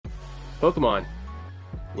Pokemon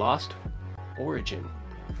Lost Origin.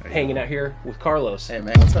 Hanging out here with Carlos. Hey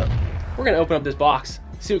man, what's up? We're gonna open up this box,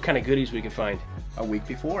 see what kind of goodies we can find. A week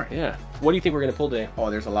before. Yeah. What do you think we're gonna pull today?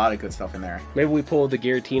 Oh, there's a lot of good stuff in there. Maybe we pull the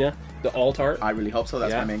Giratina, the alt art. I really hope so.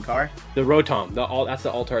 That's my main card. The Rotom, that's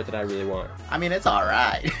the alt art that I really want. I mean, it's all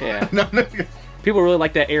right. Yeah. No. People really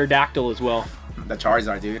like that Aerodactyl as well. The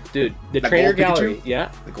Charizard, dude. Dude, the trainer gallery. Pikachu?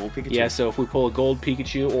 Yeah. The gold Pikachu. Yeah. So if we pull a gold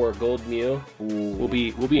Pikachu or a gold Mew, we'll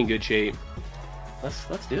be in good shape.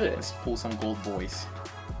 Let's do it. Let's pull some gold boys.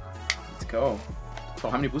 Let's go. So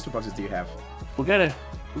how many booster boxes do you have? We got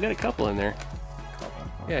a couple in there.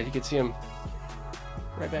 Yeah, you can see them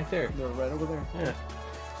right back there. They're right over there. Yeah.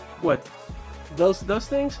 What? Those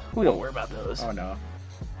things? We don't worry about those. Oh no.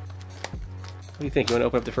 What do you think? You want to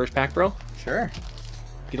open up the first pack, bro? Sure.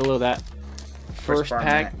 Get a little of that first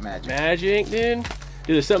pack magic, dude. Dude,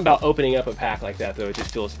 there's something about opening up a pack like that, though. It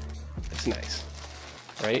just feels, it's nice,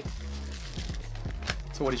 right?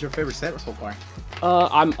 So what is your favorite set so far?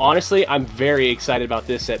 I'm very excited about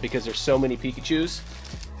this set because there's so many Pikachus,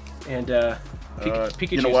 and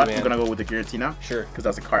Pikachu's, you know what? man. I'm gonna go with the Giratina. Sure. Because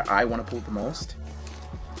that's the card I want to pull the most.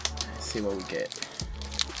 Let's see what we get.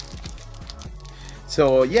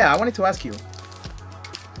 So yeah, I wanted to ask you,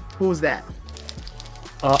 who was that?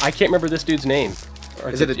 I can't remember this dude's name.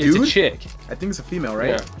 Is it a dude? It's a chick. I think it's a female,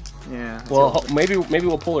 right? Yeah. Yeah. Well, maybe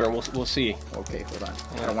we'll pull her and we'll see. Okay, hold on.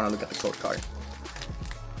 Yeah. I don't want to look at the code card.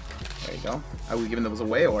 There you go. Are we giving those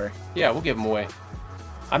away or? Yeah, we'll give them away.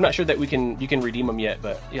 I'm not sure that you can redeem them yet,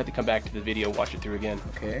 but you have to come back to the video, watch it through again.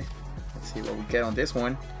 Okay. Let's see what we get on this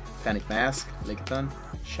one. Panic Mask, Lickitung,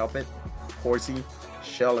 Shuppet, Horsey,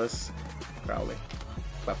 Shellos, Crowley,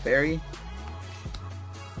 Clefairy.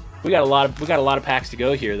 We got a lot of packs to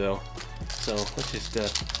go here though, so let's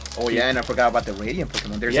just. Oh yeah, and I forgot about the Radiant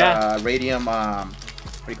Pokemon. There's a Radiant. What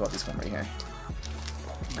do you call this one right here?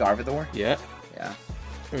 Gardevoir. Yeah. Yeah.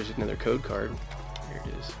 There's another code card. Here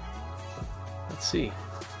it is. Let's see.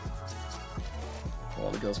 Oh,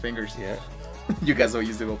 look at those fingers. Yeah. You guys are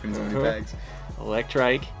used to opening so many bags.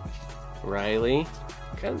 Electrike, Riley.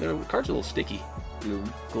 Kind of, their cards are a little sticky.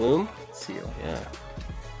 Gloom. Seal. Yeah.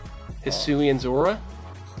 Hisuian Zora.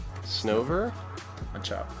 Snover.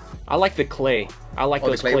 Machop. I like the clay. I like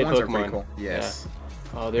those the clay ones Pokemon. Are pretty cool. Yes.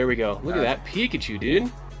 Yeah. Oh, there we go. Look at that Pikachu, dude.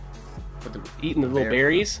 Eating the little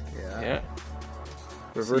berries. Yeah.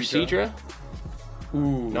 Reverse Seadra.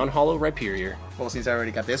 Ooh. Non-hollow Rhyperior. Well, since I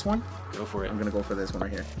already got this one, go for it. I'm gonna go for this one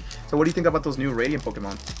right here. So, what do you think about those new Radiant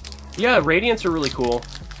Pokemon? Yeah, Radiants are really cool.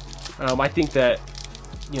 I think that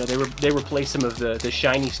they replaced some of the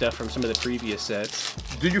shiny stuff from some of the previous sets.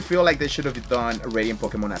 Do you feel like they should have done Radiant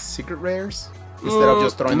Pokemon as secret rares instead of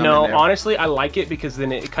just throwing them in there? No, honestly, I like it because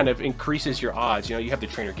then it kind of increases your odds. You know, you have the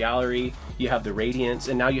Trainer Gallery, you have the Radiants,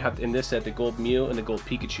 and now you have in this set the Gold Mew and the Gold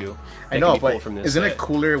Pikachu. I know, but isn't it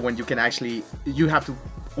cooler when you can actually you have to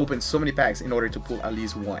open so many packs in order to pull at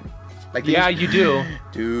least one? Like yeah, you do,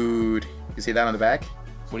 dude. You see that on the back?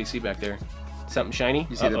 What do you see back there? Something shiny?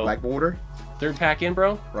 You see the black border? Third pack in,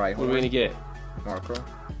 bro. Right. What are we gonna get? Marco.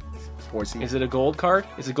 Horsey. Is it a gold card?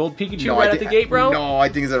 Is it gold Pikachu right at the gate, bro? No, I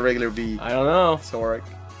think it's a regular V. I don't know. Soric.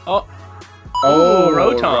 Oh,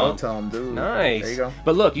 Rotom. Rotom, dude. Nice. There you go.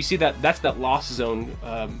 But look, you see that's that Lost Zone.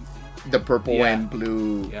 The purple and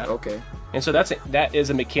blue. Yeah. Okay. And so that is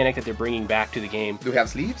a mechanic that they're bringing back to the game. Do we have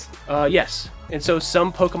sleeves? Yes. And so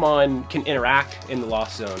some Pokemon can interact in the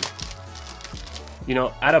Lost Zone. You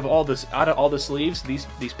know, out of all the sleeves, these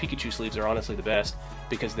Pikachu sleeves are honestly the best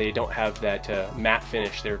because they don't have that matte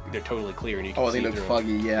finish. They're totally clear and you can see they look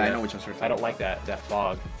foggy. Yeah, I know which ones you're talking I don't like that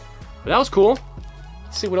fog. But that was cool.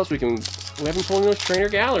 Let's see what else we haven't pulled those trainer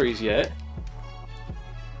galleries yet.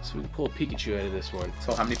 So we can pull a Pikachu out of this one.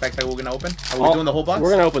 So how many packs are we gonna open? Are we doing the whole box?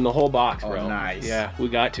 We're gonna open the whole box, bro. Oh, nice. Yeah, we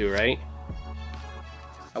got to, right?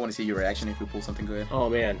 I want to see your reaction if you pull something good. Oh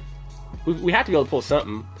man, we have to be able to pull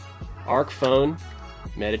something. Arc Phone,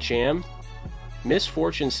 Medicham,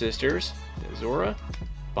 Misfortune Sisters, Zora,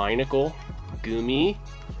 Binacle, Gumi,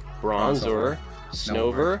 Bronzor,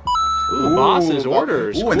 Snover. Ooh, Boss's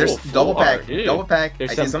Orders. Ooh, cool. And there's double pack. Dude. Double pack.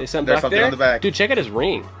 There's something back there? on the back. Dude, check out his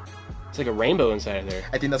ring. It's like a rainbow inside of there.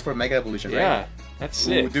 I think that's for Mega Evolution, right? Yeah, that's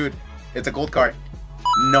sick. Ooh, dude, it's a gold card.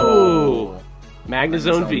 No. Ooh.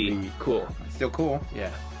 Magnezone V. Cool. Still cool. Yeah.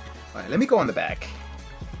 All right, let me go on the back.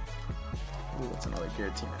 Ooh, what's another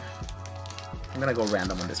Giratina? I'm gonna go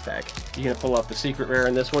random on this pack. You gonna pull up the secret rare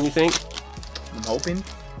in this one, you think? I'm hoping.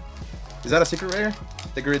 Is that a secret rare?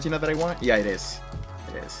 The Giratina that I want? Yeah, it is.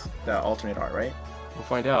 It is. The alternate art, right? We'll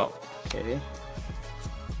find out. Okay.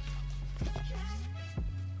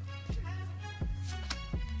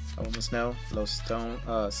 Almost Snow, Low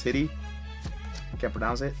Stone City, Can't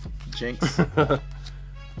pronounce it. Jinx.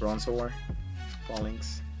 Bronzor.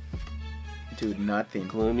 Fallings. Dude, nothing.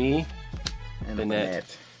 Gloomy. And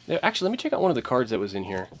Banette. Actually, let me check out one of the cards that was in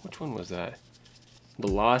here. Which one was that? The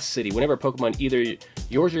Lost City. Whenever a Pokemon, either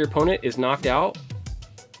yours or your opponent is knocked out,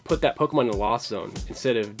 put that Pokemon in the Lost Zone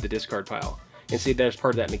instead of the discard pile. And see, there's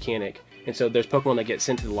part of that mechanic. And so there's Pokemon that get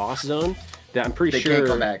sent to the Lost Zone that I'm pretty sure... They can't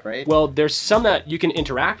come back, right? Well, there's some that you can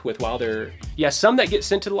interact with while they're... Yeah, some that get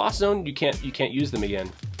sent to the Lost Zone, you can't use them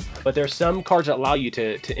again. But there's some cards that allow you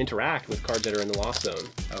to interact with cards that are in the Lost Zone.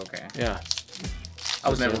 Okay. Yeah. I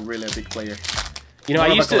was never really a big player. You know, I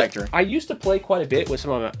used to play quite a bit with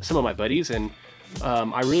some of my buddies, and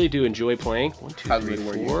I really do enjoy playing. 1, 2,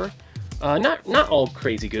 3, 4. Not all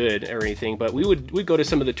crazy good or anything, but we'd go to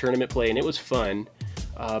some of the tournament play, and it was fun.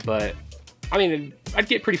 But I mean, I'd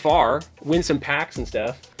get pretty far, win some packs and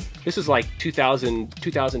stuff. This is like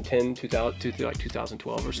 2010,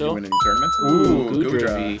 2012 or so. Did you win any tournaments? Ooh,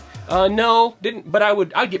 Goodra V. No, didn't. But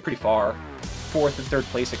I'd get pretty far, 4th and 3rd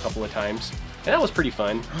place a couple of times. And that was pretty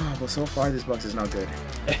fun. Oh, but so far this box is not good.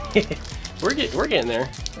 We're getting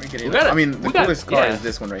there. We're getting there. I mean, the coolest card is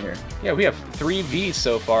this one right here. Yeah, we have 3 Vs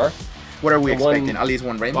so far. What are we expecting? At least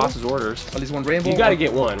one rainbow? Boss's orders. At least one rainbow? You gotta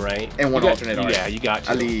get one, right? And one alternate art. Yeah, you got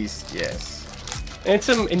to. At least, yes.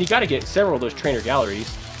 And you gotta get several of those trainer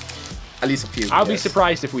galleries. At least a few. I'll be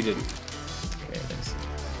surprised if we didn't. Okay, let's see.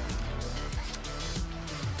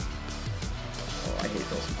 Oh, I hate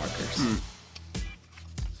those markers.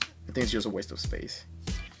 I think it's just a waste of space.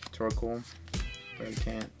 Torkoal,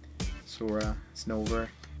 Can't, Sora, Snover,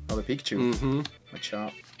 another Pikachu,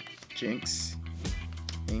 Machop, Jinx,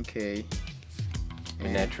 Inkay,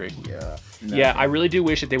 and Netric. Yeah. Yeah, I really do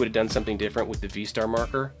wish that they would have done something different with the V-Star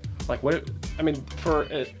marker. Like I mean,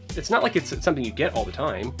 it's not like it's something you get all the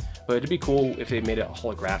time, but it'd be cool if they made it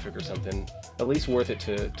holographic or something. At least worth it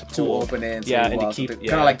to pull. Open it. Yeah, and to keep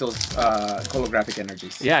kind of like those holographic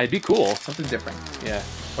energies. Yeah, it'd be cool. Something different. Yeah.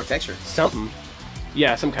 Or texture. Something.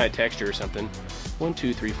 Yeah, some kind of texture or something. 1,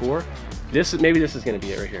 2, 3, 4. Maybe this is gonna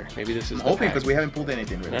be it right here. Maybe this is. I'm hoping because we haven't pulled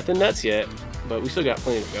anything really. Nothing nuts yet, but we still got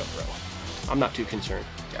plenty to go, bro. I'm not too concerned.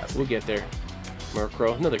 Yeah, we'll get there.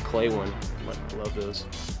 Murkrow, another clay one. Love those.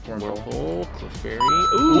 Wormhole, Clefairy.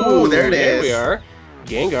 Ooh, there it is. There we are.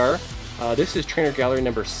 Gengar. This is Trainer Gallery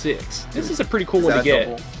number 6. This is a pretty cool one to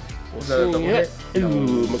get. Was that a double hit?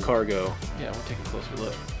 Ooh, Macargo. Yeah, we'll take a closer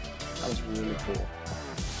look. That was really cool.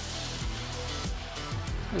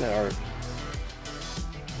 Look at that art.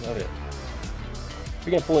 Love it. If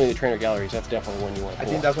you're gonna pull any of the Trainer Galleries, that's definitely one you want to pull.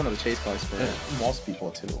 I think that's one of the chase cards for most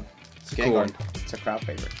people too. It's a cool one. It's a crowd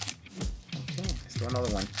favorite. Okay, let's do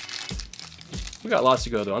another one. We got lots to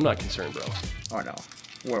go though. I'm not concerned, bro. Oh no.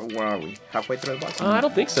 Where are we? Halfway through the box? I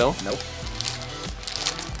don't think so. Nope.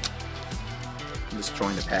 I'm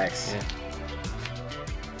destroying the packs. Yeah.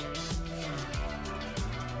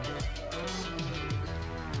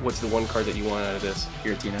 What's the one card that you want out of this?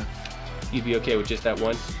 Giratina. You'd be okay with just that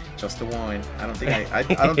one? Just the one. I don't think I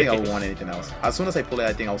don't think I'll want anything else. As soon as I pull it,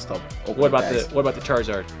 I think I'll stop. What about the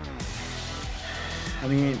Charizard? I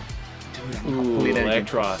mean, dude, I'm not pulling anything.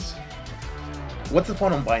 Electros. What's the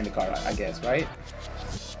fun on buying the card? I guess, right?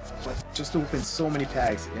 But just to open so many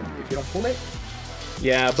packs, and if you don't pull it.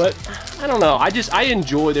 Yeah, but I don't know. I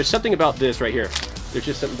enjoy. There's something about this right here. There's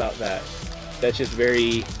just something about that. That's just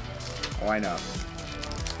very. Oh, I know.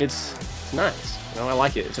 It's nice. You know, I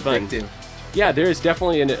like it. It's fun. Addictive. Yeah, there is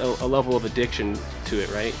definitely a level of addiction to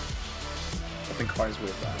it, right? I think cards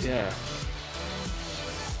with that. Yeah.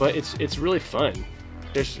 But it's really fun.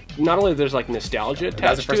 There's not only there's like nostalgia attached to it.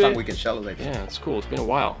 That's the first time we can Shallow like Yeah, it's cool. It's been a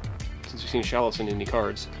while since we've seen Shallow send any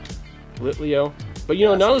cards. Litleo. But you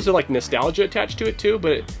know, not only is there like nostalgia attached to it too,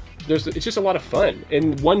 but it's just a lot of fun.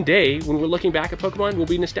 And one day when we're looking back at Pokemon, we'll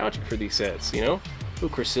be nostalgic for these sets, you know? Ooh,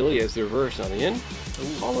 Cresselia is the reverse on the end.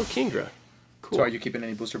 Ooh, Hollow Kingdra. Cool. So are you keeping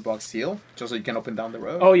any booster box seal just so you can open down the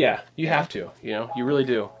road? Oh yeah, you have to. You know, you really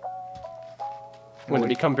do. When they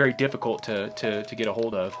become very difficult to get a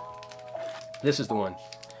hold of. This is the one.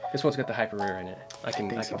 This one's got the hyper rare in it. I can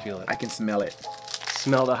feel it. I can smell it.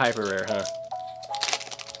 Smell the hyper rare, huh?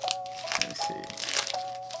 Let me see.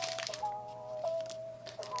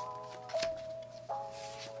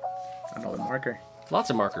 Another marker.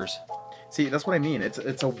 Lots of markers. See, that's what I mean.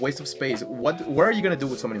 It's a waste of space. What are you gonna do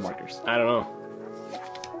with so many markers? I don't know.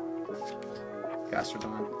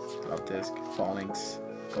 Gastrodon, Loptisk, Fallings,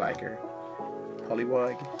 Gligar,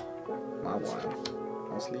 Poliwag, Mawile,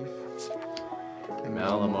 Mouseleaf,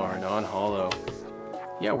 Malamar, non-hollow.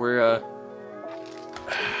 Yeah, we're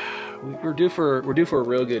due for a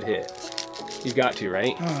real good hit. You've got to,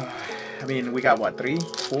 right? I mean, we got what, 3,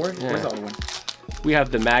 4? Yeah. Where's the other one? We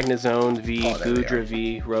have the Magnezone V, Oh, there they Goodra are.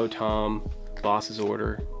 V, Rotom, Boss's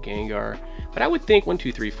Order, Gengar. But I would think 1,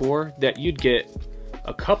 2, 3, 4 that you'd get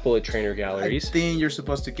a couple of trainer I galleries. think you're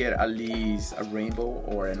supposed to get at least a rainbow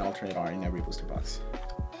or an alternate art in every booster box.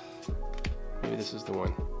 Maybe this is the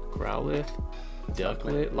one. Growlithe,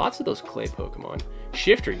 Ducklet, lots of those clay Pokemon.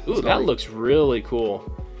 Shiftry, ooh, that looks really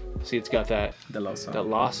cool. See, it's got that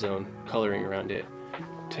Lost Zone coloring around it.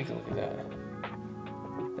 Take a look at that.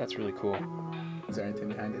 That's really cool. Is there anything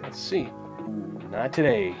behind it? Let's see. Ooh. Not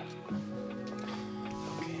today.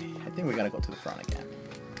 Okay, I think we gotta go to the front again.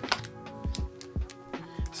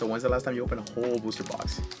 So when's the last time you opened a whole booster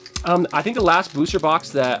box? I think the last booster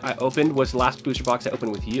box that I opened was the last booster box I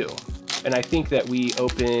opened with you. And I think that we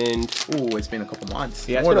opened... Ooh, it's been a couple months.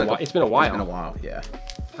 Yeah, it's been a while. It's been a while, yeah.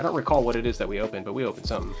 I don't recall what it is that we opened, but we opened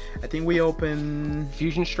something. I think we opened...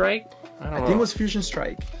 Fusion Strike? I think it was Fusion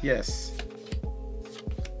Strike, yes.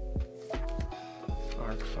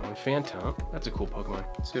 Arcphone, Phantom. That's a cool Pokemon.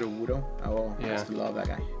 Sudowoodo. Oh, yeah. I used to love that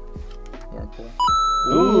guy. Wurmple.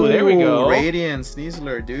 Ooh, there we go. Radiant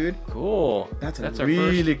Sneasler, dude. Cool. That's a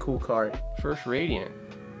really cool card. First Radiant.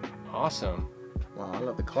 Awesome. Wow, I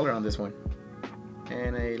love the color on this one.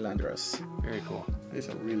 And a Landorus. Very cool. It's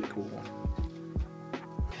a really cool one.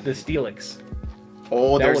 The Steelix.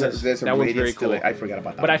 Oh, That there's a one's Radiant very cool. Steelix. I forgot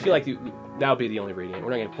about that. But I feel like that would be the only Radiant. We're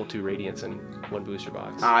not going to pull 2 Radiants in one booster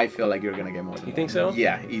box. I feel like you're gonna get more than You think one. so?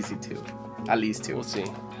 Yeah, easy 2. At least 2. We'll see.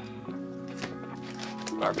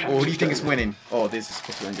 What do you think is winning? Oh, this is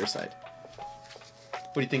supposed to be on your side.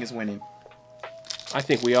 What do you think is winning? I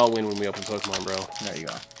think we all win when we open Pokemon, bro. There you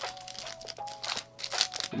go.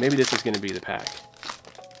 Maybe this is going to be the pack.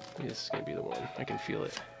 Maybe this is going to be the one. I can feel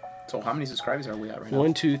it. So how many subscribers are we at right now?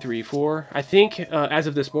 1, 2, 3, 4. I think as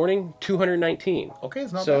of this morning, 219. Okay,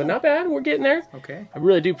 it's not So bad. not bad. We're getting there. Okay. I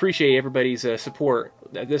really do appreciate everybody's support.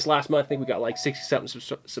 This last month, I think we got like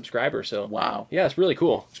 60-something subscribers. So Wow. yeah, it's really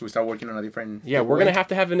cool. Should we start working on a different Yeah, we're gonna have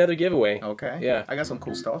to have another giveaway. Okay. Yeah. I got some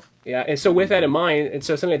cool stuff. Yeah, and so with that in mind, and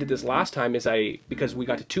so something I did this last time is because we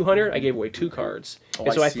got to 200, I gave away 2 cards. Oh,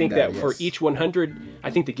 and so I I've seen think that that, for yes. each 100,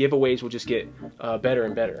 I think the giveaways will just get better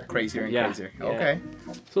and better. Crazier and Yeah, crazier. yeah. Okay.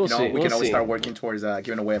 So we'll see. We can always see. start working towards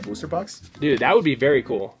giving away a booster box. Dude, that would be very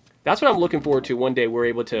cool. That's what I'm looking forward to. One day we're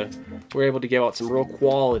able to give out some real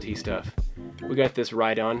quality stuff. We got this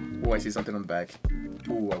Rhydon. Oh, I see something on the back.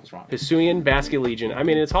 Ooh, I was wrong. Hisuian Basket Legion. I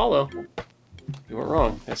mean, it's hollow. You weren't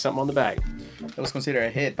wrong. There's something on the back. That was considered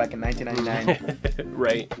a hit back in 1999.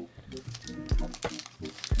 Right.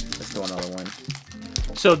 Let's do another one.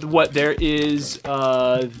 So there is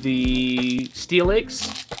the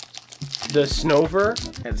Steelix, the Snover,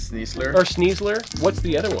 And Sneasler. or Sneasler. What's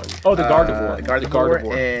the other one? Oh, the Gardevoir. The Gardevoir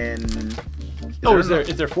and...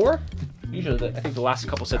 Is there 4? Usually, I think the last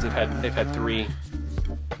couple sets they've had 3.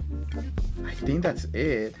 I think that's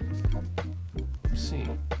it. Let's see.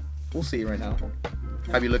 We'll see right now.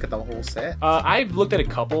 Have you looked at the whole set? I've looked at a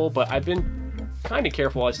couple, but I've been kind of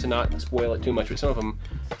careful as to not spoil it too much. With some of them,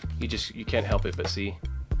 you can't help it but see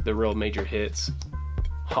the real major hits.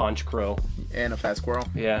 Honchkrow. And a Fat Squirrel.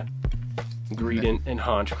 Yeah. Greedent and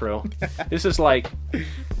Honchkrow. This is like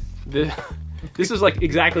this is like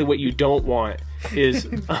exactly what you don't want is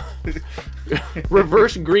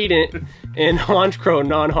reverse Greedent and Honchkrow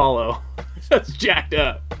non-hollow. That's jacked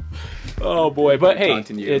up. Oh boy, but hey,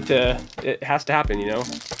 it has to happen, you know.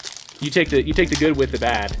 You take the good with the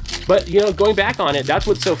bad. But you know, going back on it, that's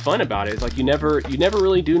what's so fun about it. It's like you never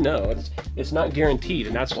really do know. It's not guaranteed,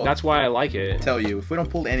 and that's why I like it. I tell you, if we don't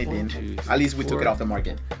pull anything, at least we took it off the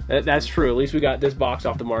market. That's true. At least we got this box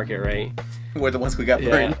off the market, right? We're the ones who got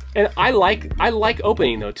burned. And I like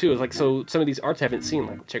opening though too. It's like, so some of these arts I haven't seen.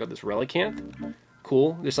 Like check out this Relicanth.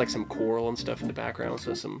 Cool. There's like some coral and stuff in the background.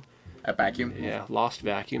 So some A vacuum. Yeah, Lost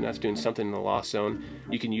Vacuum. That's doing something in the Lost Zone.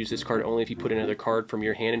 You can use this card only if you put another card from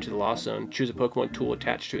your hand into the Lost Zone. Choose a Pokemon tool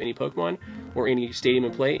attached to any Pokemon or any stadium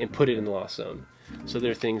in play and put it in the Lost Zone. So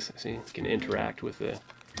there are things, see, you can interact with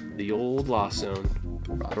the old Lost Zone.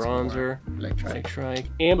 Bronzer, Electrike,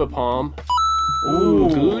 Ambipom. Ooh,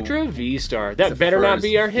 Goodra V-Star. That better not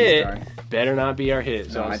be our hit. Better not be our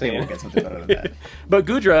hit. So no, I think we'll get something better than that. But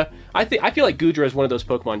Goodra, I feel like Goodra is one of those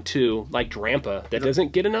Pokemon too, like Drampa, that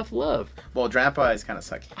doesn't get enough love. Well, Drampa is kind of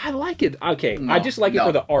sucky. I like it. Okay, no, I just like it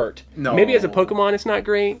for the art. No. Maybe as a Pokemon it's not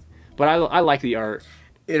great, but I like the art.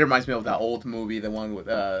 It reminds me of that old movie, the one with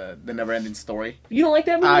the Never-Ending Story. You don't like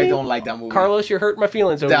that movie? I don't like that movie. Carlos, you're hurting my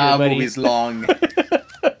feelings over here, buddy. That movie's long.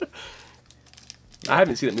 I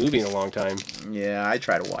haven't seen that movie in a long time. Yeah, I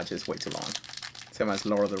try to watch it. It's way too long. Same as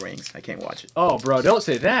Lord of the Rings. I can't watch it. Oh, bro, don't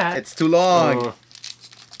say that. It's too long.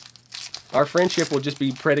 Our friendship will just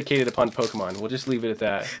be predicated upon Pokemon. We'll just leave it at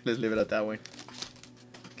that. Let's leave it at that way.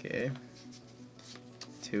 Okay.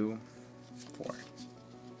 2, 4.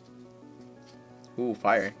 Ooh,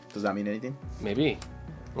 fire. Does that mean anything? Maybe.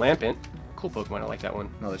 Lampent. Cool Pokemon. I like that one.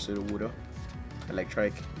 Another Sudowoodo.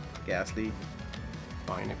 Electric. Ghastly.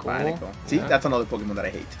 Binacle. See, that's another Pokemon that I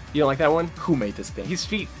hate. You don't like that one? Who made this thing? His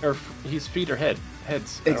feet or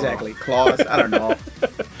heads. Exactly. Claws. I don't know.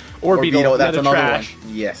 Orbeetle. That's another trash.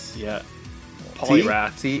 one. Yes. Yeah.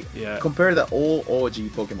 Poliwrath. See? Yeah. Compare the old OG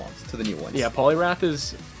Pokemon to the new ones. Yeah, Poliwrath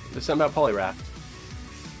is... There's something about Poliwrath.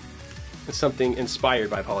 It's something inspired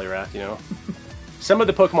by Poliwrath, you know? Some of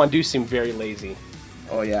the Pokemon do seem very lazy.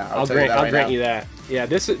 Oh, yeah. I'll grant you that. Yeah,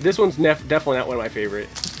 this one's definitely not one of my favorite.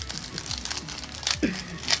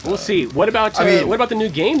 We'll see. What about the new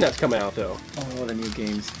game that's coming out though? Oh, the new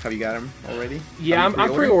games. Have you got them already? Yeah,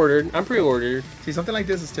 I'm pre-ordered. I'm pre-ordered. See, something like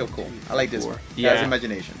this is still cool. I like this one. Yeah. Has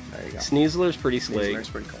imagination. There you go. Sneasler's pretty slick. Sneasler's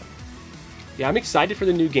pretty cool. Yeah, I'm excited for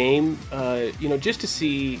the new game. You know, just to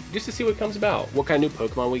see what comes about. What kind of new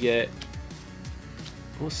Pokemon we get.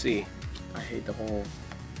 We'll see. I hate the whole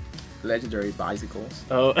legendary bicycles.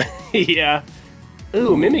 Oh, yeah.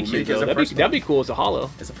 Ooh, Mimikyu though. That'd be cool as a holo.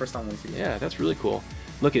 It's the first time we see it. Yeah, that's really cool.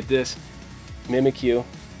 Look at this. Mimikyu.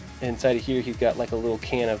 Inside of here, he's got like a little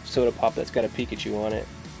can of soda pop that's got a Pikachu on it.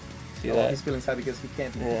 See that? He's feeling sad because he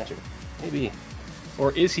can't be Pikachu. Maybe.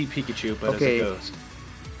 Or is he Pikachu, but as a ghost?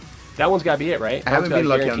 That one's got to be it, right? I haven't been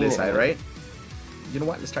lucky on this side, right? You know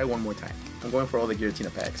what? Let's try one more time. I'm going for all the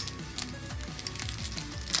Giratina packs.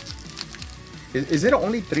 Is it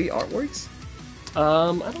only 3 artworks? I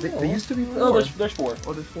don't know. There used to be 4. Oh, there's 4.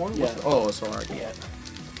 Oh, there's 4? Yeah. Oh, sorry. Yeah.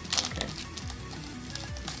 Okay.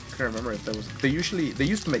 I can't remember if there was... They used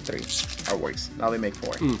to make 3 artworks. Now they make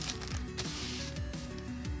 4.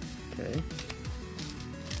 Okay.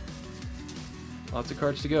 Lots of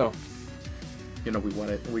cards to go. You know,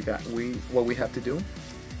 what we have to do?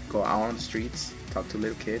 Go out on the streets, talk to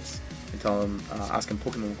little kids, and tell them, ask them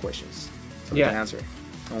Pokemon questions, so they can answer.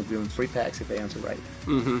 And we'll give them free packs if they answer right.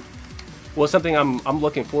 Mm-hmm. Well, something I'm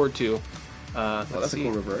looking forward to. That's a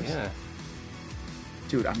cool reverse. Yeah.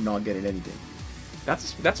 Dude, I'm not getting anything.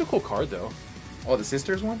 That's a cool card though. Oh, the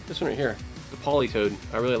sisters one? This one right here, the Politoed.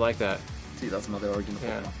 I really like that. See, that's another original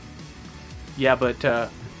Pokemon. Yeah, but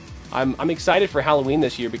I'm excited for Halloween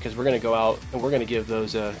this year because we're gonna go out and we're gonna give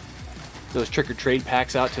those trick or trade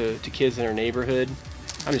packs out to kids in our neighborhood.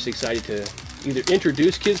 I'm just excited to either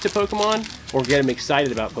introduce kids to Pokemon or get them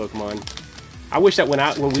excited about Pokemon. I wish that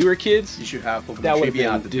when we were kids, you should have Pokemon that would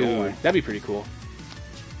Trivia at the door. That'd be pretty cool.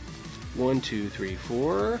 1, 2, 3,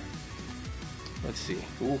 4. Let's see.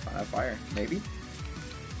 Ooh, fire. Maybe.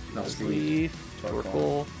 No, Sleeve.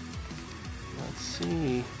 Torkoal. Let's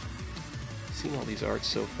see. Seen all these arts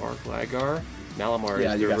so far. Gligar. Malamar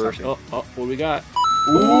is the reverse. Oh, what do we got?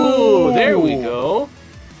 Ooh, there we go.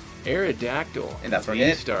 Aerodactyl. And that's our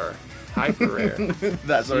hit. VSTAR. Hyper rare.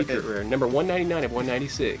 That's our secret rare. Number 199 of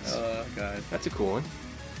 196. Oh god. That's a cool one.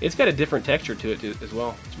 It's got a different texture to it as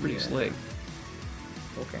well. It's pretty slick.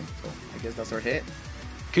 Okay, so I guess that's our hit.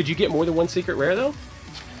 Could you get more than one secret rare though?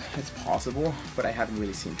 It's possible, but I haven't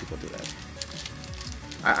really seen people do that.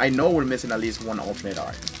 I know we're missing at least one alternate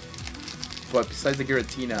art. But besides the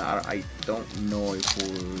Giratina, I don't know if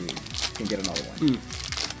we can get another one.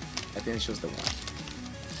 I think it's just the one.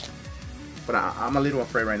 But I'm a little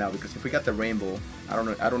afraid right now because if we got the rainbow, I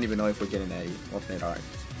don't even know if we're getting a alternate art.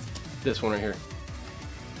 This one right here.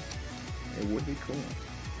 It would be cool.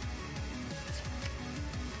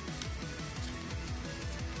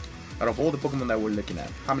 Out of all the Pokemon that we're looking at,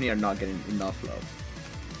 how many are not getting enough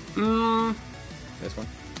love? This one.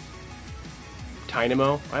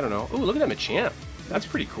 Dynamo. I don't know. Oh, look at that Machamp. That's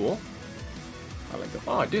pretty cool. I like that.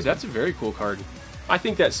 Oh, dude, that's a very cool card. I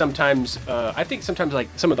think that sometimes, like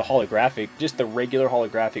some of the holographic, just the regular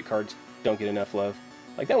holographic cards don't get enough love.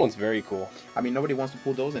 Like that one's very cool. I mean, nobody wants to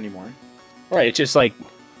pull those anymore. Right, it's just like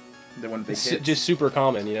the one big hits. Just super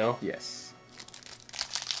common, you know. Yes.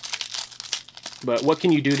 But what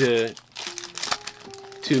can you do to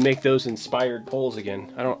make those inspired pulls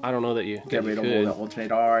again? I don't know that you get rid of all the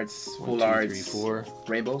alternate arts, full arts, 3, 4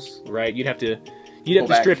 rainbows. Right, you'd have to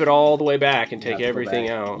strip it all the way back and take everything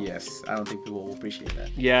out. Yes, I don't think people will appreciate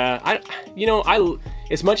that. Yeah,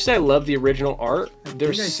 as much as I love the original art,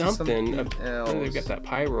 there's something else. They've got that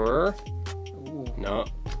Pyroar. No.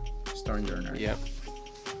 Starner. Yeah.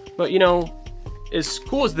 But you know, as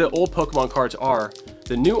cool as the old Pokemon cards are,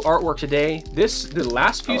 the new artwork today, the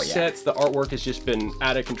last few sets, the artwork has just been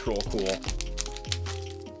out of control cool.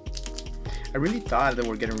 I really thought that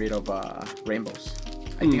we're getting rid of rainbows.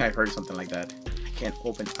 I think I heard something like that. Can't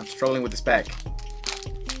open. I'm struggling with this pack.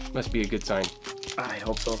 Must be a good sign. I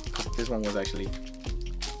hope so, because this one was actually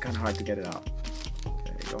kind of hard to get it out.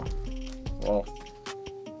 There you go. Oh,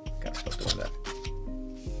 gotta stop doing that.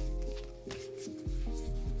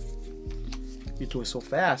 You do it so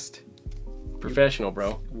fast. Professional,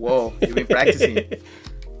 bro. Whoa, you've been practicing.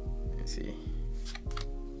 Let's see.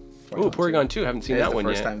 Ooh, Porygon 2. Haven't seen that one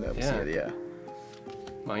yet. First time that we see it, yeah.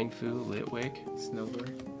 Mindfu, Litwick, Snover,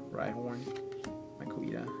 Rhyhorn,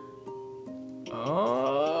 Makuita.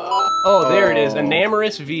 Oh, there it is.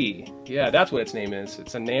 Enamorous V. Yeah, that's what its name is.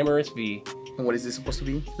 It's Enamorous V. And what is this supposed to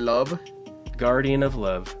be? Love? Guardian of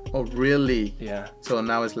Love. Oh, really? Yeah. So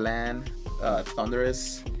now it's Land,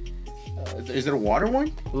 Thunderous. Is it a water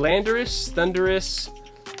one? Landorus, Thunderous,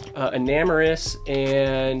 Enamorous,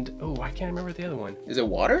 and I can't remember the other one. Is it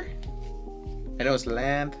water? I know it's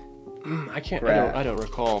Land. I can't. I don't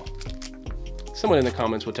recall. Someone in the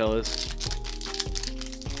comments will tell us.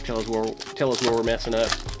 Tell us where we're messing up.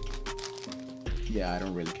 Yeah, I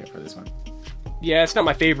don't really care for this one. Yeah, it's not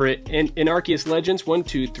my favorite. In Arceus Legends 1,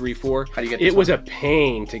 2, 3, 4. How do you get this It was a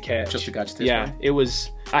pain to catch. Just to catch this Yeah, one? it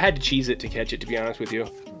was. I had to cheese it to catch it, to be honest with you.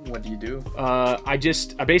 What do you do? I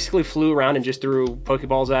basically flew around and just threw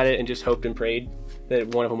Pokeballs at it and just hoped and prayed that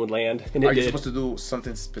one of them would land. And Are you supposed to do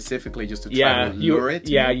something specifically just to try to you, lure it?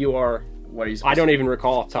 Yeah, you are. What are you supposed I don't even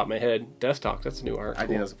recall off the top of my head. Destox, that's a new art. I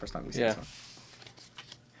think that's the first time we see this one.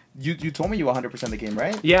 You told me you 100% the game,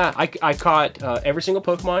 right? Yeah, I caught every single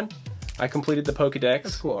Pokemon. I completed the Pokedex.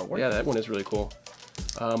 That's cool artwork. Yeah, that one is really cool.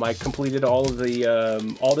 I completed all of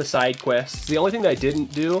the side quests. The only thing that I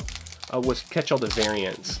didn't do was catch all the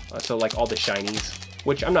variants. So like all the shinies,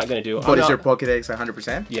 which I'm not gonna do. But is your Pokedex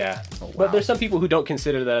 100%? Yeah. Oh, wow. But there's some people who don't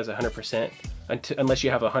consider that as 100% unless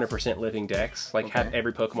you have a 100% living dex. Like have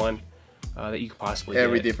every Pokemon that you could possibly get.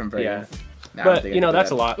 Every different variant. Yeah. Nah, but you know,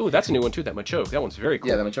 that's a lot. Ooh, that's a new one too. That Machoke. That one's very cool.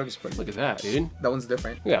 Yeah, the Machoke is pretty. Look at that, dude. That one's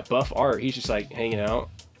different. We got buff art. He's just like hanging out.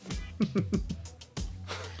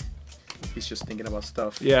 He's just thinking about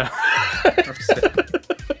stuff. Yeah.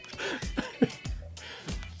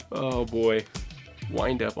 Oh boy.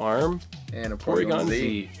 Wind up arm. And a Porygon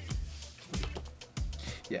Z.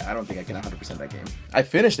 Yeah, I don't think I can 100% that game. I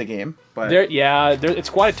finished the game, but it's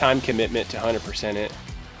quite a time commitment to 100% it.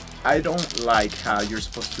 I don't like how you're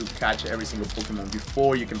supposed to catch every single Pokemon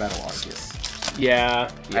before you can battle Arceus. Yeah.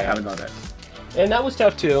 I haven't done that. And that was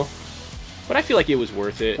tough too. But I feel like it was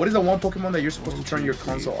worth it. What is the one Pokemon that you're supposed to turn your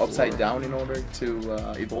console upside down in order to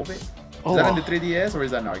evolve it? Is that in the 3DS or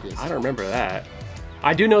is that in Arceus? I don't remember that.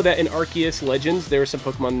 I do know that in Arceus Legends there were some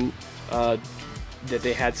Pokemon that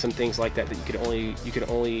they had some things like that you could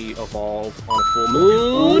only evolve on a full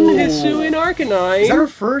moon. Hisuian Arcanine. Is that our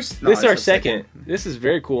first? No, this is our second. This is a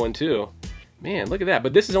very cool one too. Man, look at that.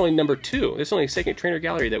 But this is only number 2. This is only the second trainer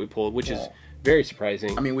gallery that we pulled, which is very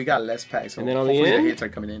surprising. I mean, we got less packs, so and then on hopefully the end, the hits are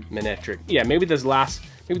coming in. Manectric. Yeah, maybe these last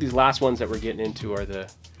ones that we're getting into are the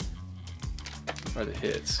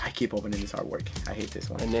hits. I keep opening this artwork. I hate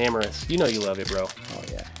this one. Enamorous. You know you love it, bro. Oh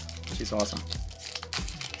yeah, she's awesome.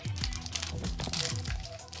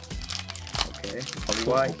 Okay,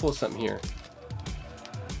 We'll pull something here.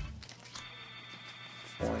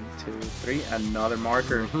 1, 2, 3. Another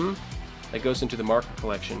marker. That goes into the marker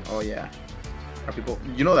collection. Oh yeah. Are people?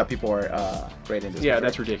 You know that people are great in this. Yeah,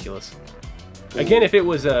 that's ridiculous. Ooh. Again, if it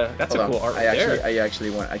was that's a cool art. I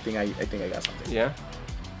actually want. I think I got something. Yeah.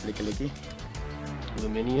 Licky.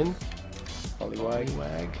 Luminion.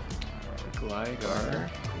 Poliwag. Gligar.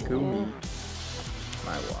 Gumi.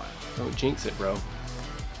 My wad. Don't jinx it, bro.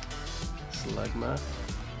 Slugma.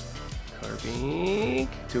 Carbink.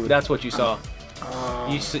 Dude, that's what you saw.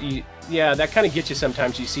 Yeah, that kind of gets you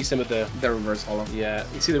sometimes. You see some of the reverse holo. Yeah,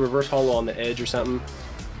 you see the reverse holo on the edge or something.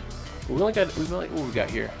 We only got what we got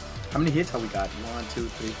here. How many hits have we got? 1, 2,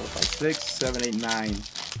 3, 4, 5, 6, 7, 8, 9.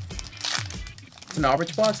 It's an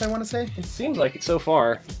average box, I want to say. It seems like it so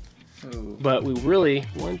far. Ooh. But we really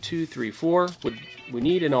 1, 2, 3, 4. We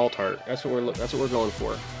need an Altart. That's what we're going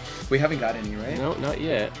for. We haven't got any, right? No, not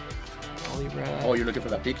yet. Oh, you're looking for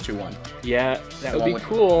that Pikachu one. Yeah, that would be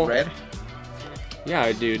cool. Red? Yeah,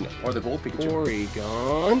 dude. Or the gold Pikachu.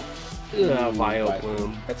 Porygon.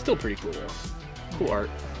 Vileplume. That's still pretty cool though. Cool art.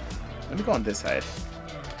 Let me go on this side.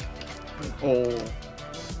 Oh,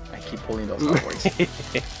 I keep pulling those artworks.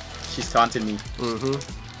 She's taunting me. But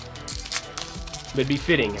it'd be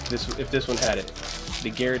fitting if this one had it.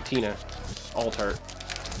 The Giratina Altart.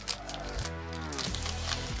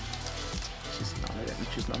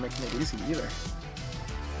 She's not making it easy either.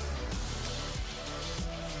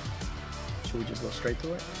 Should we just go straight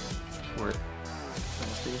to it? Or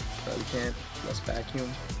Probably can't. Lost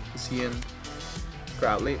Vacuum. Hisuian.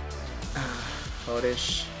 Growlithe.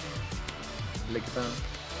 Oddish. Lickitung.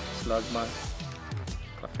 Slugma.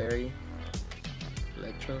 Clefairy.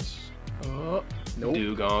 Electros. Oh, Nope.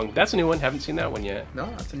 Dugong. That's a new one. Haven't seen that one yet. No,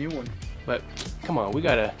 that's a new one. But come on, we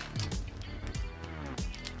gotta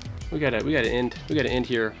end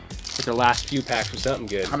here with our last few packs with something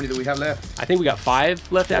good. How many do we have left? I think we got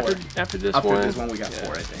 5 left 4. after this one. After this one, we got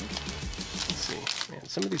 4, I think. Let's see, man.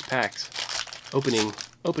 Some of these packs opening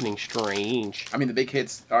strange. I mean, the big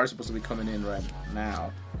hits are supposed to be coming in right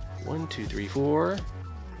now. 1, 2, 3, 4.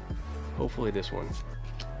 Hopefully this one.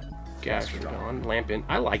 Gastrodon, Lampin.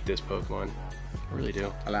 I like this Pokemon. I really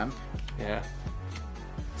do. A lamp? Yeah.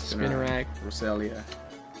 Spinarak. Roselia.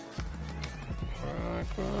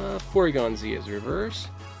 Porygon Z is reverse.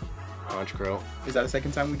 Honchkrow. Is that the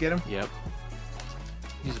second time we get him? Yep.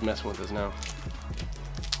 He's messing with us now.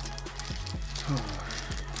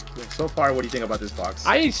 So far, what do you think about this box?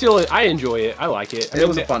 I enjoy it. I like it. It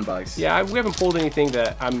was a fun box. Yeah, we haven't pulled anything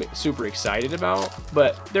that I'm super excited about,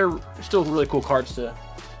 but they're still really cool cards to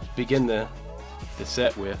begin the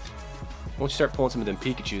set with. Once you start pulling some of them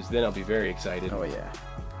Pikachus, then I'll be very excited. Oh yeah.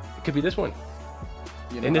 It could be this one.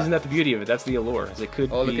 You know And isn't that the beauty of it? That's the allure. Is it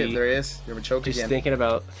could oh, be look at there he is. You're choke just again. thinking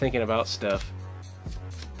about stuff.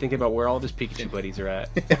 Thinking about where all of his Pikachu buddies are at.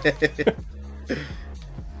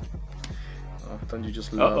 Oh, don't you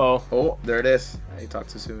just love? Uh-oh. Oh, there it is. I talked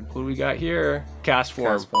too soon. What do we got here? Cast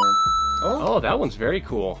form. Cast form. Oh, that one's very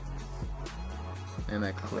cool. And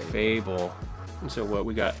that clay. Fable. So what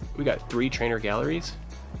we got 3 trainer galleries.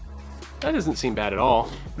 That doesn't seem bad at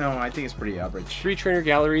all. No, I think it's pretty average. 3 trainer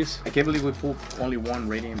galleries. I can't believe we pulled only 1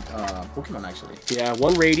 Radiant Pokemon, actually. Yeah,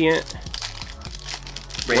 1 Radiant.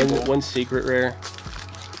 Rainbow. One Secret Rare.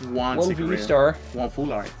 1 Secret Rare. VSTAR. 1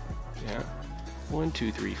 Full Art. Yeah. 1,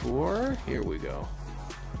 2, 3, 4. Here we go.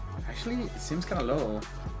 Actually, it seems kind of low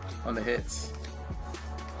on the hits.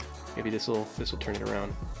 Maybe this will turn it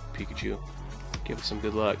around. Pikachu. Give us some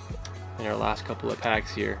good luck in our last couple of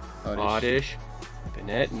packs here. Oddish.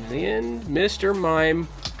 Banette, and then Mr. Mime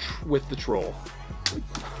with the troll.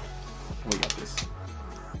 We got this.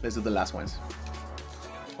 These are the last ones.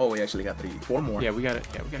 Oh, we actually got 4 more. Yeah, we got it.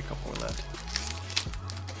 Yeah, we got a couple more left.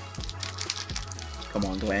 Come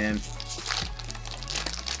on, Glenn.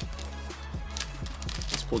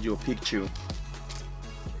 Just pulled you a Pikachu.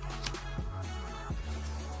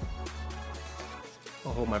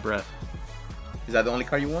 I'll hold my breath. Is that the only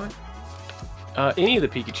card you want? Any of the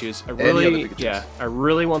Pikachus. Yeah, I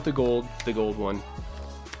really want the gold one.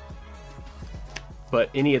 But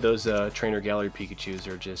any of those trainer gallery Pikachus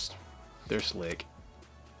are just, they're slick.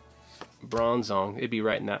 Bronzong, it'd be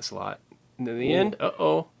right in that slot. And then the end,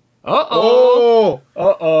 uh-oh. Uh-oh!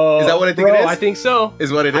 Uh-oh! Is that what I think it is? I think so.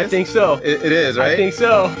 Is what it is? I think so. It is, right? I think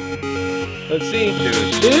so. Let's see. Dude.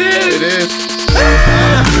 It is! It is!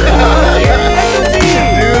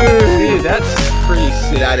 Dude, that's pretty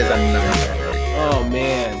sick. That is a nice. Oh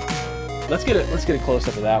man. Let's get a close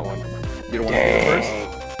up of that one. You don't want to do it first?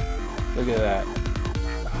 Look at that.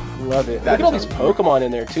 Love it. Look at all these Pokemon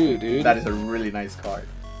in there too, dude. That is a really nice card.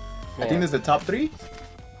 Man. I think this is the top 3.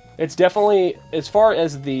 It's definitely, as far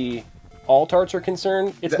as the alt-arts are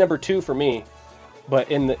concerned, it's number 2 for me.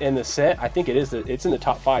 But in the set, I think it's in the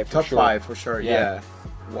top 5 for sure. Top 5 for sure, yeah.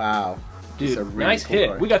 Wow. Dude, really nice cool hit.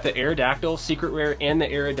 card. We got the Aerodactyl Secret Rare and the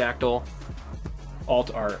Aerodactyl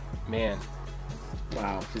alt art. Man.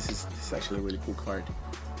 Wow, this is actually a really cool card.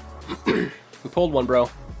 We pulled one, bro.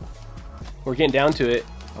 We're getting down to it.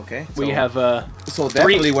 Okay. We have so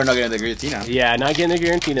definitely we're not getting the Giratina. Yeah, not getting the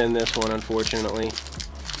Giratina in this one, unfortunately.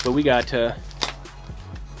 But we got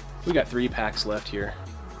 3 packs left here.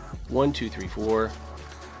 1, 2, 3, 4.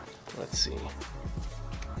 Let's see.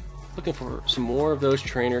 Looking for some more of those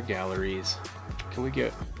trainer galleries. Can we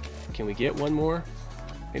get one more?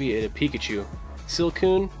 Maybe a Pikachu.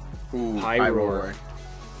 Silcoon. Ooh, Pyroar.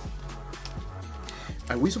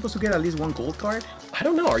 Are we supposed to get at least 1 gold card? I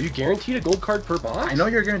don't know. Are you guaranteed a gold card per box? I know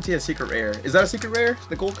you're guaranteed a secret rare. Is that a secret rare?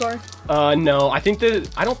 The gold card? No. I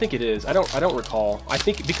don't think it is. I don't recall. I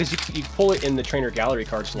think because you pull it in the trainer gallery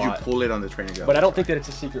card slot. You pull it on the trainer gallery. But I don't think that it's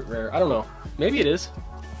a secret rare. I don't know. Maybe it is.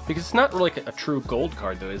 Because it's not really like a true gold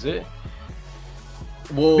card though, is it?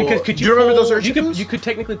 Well, because do you remember those Urshifu's? You could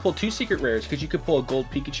technically pull 2 secret rares because you could pull a gold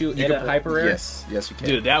Pikachu and a hyper rare. Yes, you can.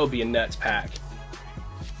 Dude, that would be a nuts pack.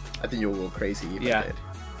 I think you'll go crazy if yeah. I did.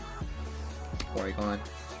 Porygon.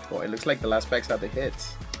 Boy, it looks like the last packs have the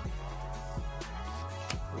hits.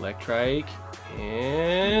 Electrike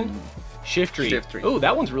and Shiftry. Shiftry. Oh,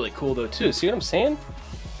 that one's really cool though too. See what I'm saying?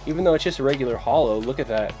 Even though it's just a regular holo, look at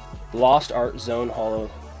that. Lost Art Zone holo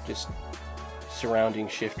just surrounding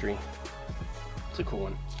Shiftry. It's a cool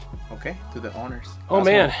one. Okay, do the honors. Oh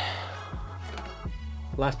man.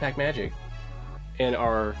 Last pack magic. And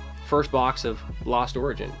our first box of Lost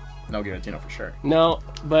Origin. No Giratina for sure. No,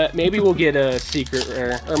 but maybe we'll get a secret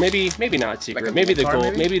rare, or maybe not secret. Like a maybe the card,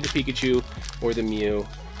 gold, maybe the Pikachu or the Mew,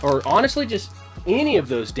 or honestly just any of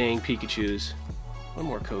those dang Pikachus. One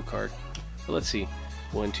more code card. But let's see.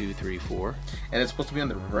 1, 2, 3, 4. And it's supposed to be on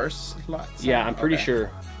the reverse slot? Yeah, I'm pretty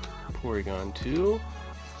sure. Porygon 2.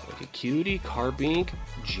 Like a Cutie, Carbink,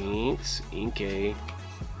 Jinx, Inkay.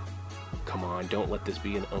 Come on, don't let this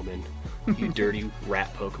be an Omen. You dirty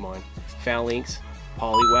rat Pokemon. Phalanx,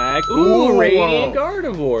 Poliwag. Ooh, Radiant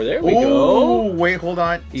Gardevoir. There we go. Oh, wait, hold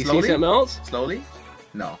on. You Slowly? see something else? Slowly?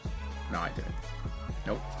 No. No, I didn't.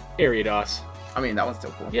 Nope. Ariados. I mean, that one's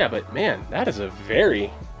still cool. Yeah, but man, that is a very,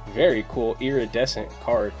 very cool iridescent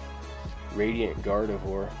card. Radiant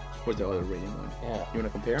Gardevoir. Where's the other Radiant one? Yeah. You want to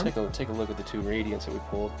compare them? Take a look at the two Radiants that we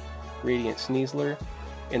pulled. Radiant Sneasler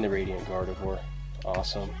and the Radiant Gardevoir.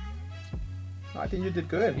 Awesome. I think you did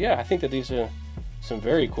good. Yeah, I think that these are some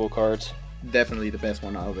very cool cards. Definitely the best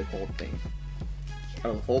one out of the whole thing.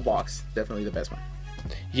 Out of the whole box, definitely the best one.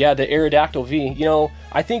 Yeah, the Aerodactyl V. You know,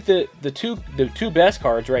 I think the two best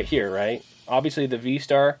cards right here, right? Obviously the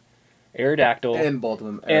V-Star, Aerodactyl, And both of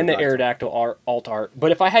them. and the Aerodactyl alt art.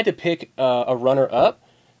 But if I had to pick a runner-up,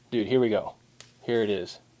 dude, here we go. Here it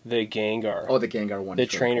is. The Gengar. Oh, the Gengar one. The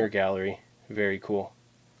trainer gallery. Very cool.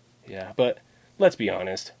 Yeah, but let's be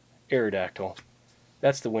honest. Aerodactyl.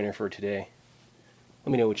 That's the winner for today.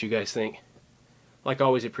 Let me know what you guys think. Like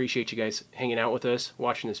always, appreciate you guys hanging out with us,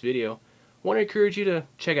 watching this video. Want to encourage you to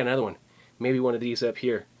check out another one. Maybe one of these up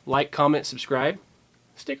here. Like, comment, subscribe.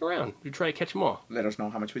 Stick around. We try to catch them all. Let us know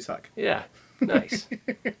how much we suck. Yeah. Nice.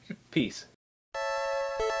 Peace.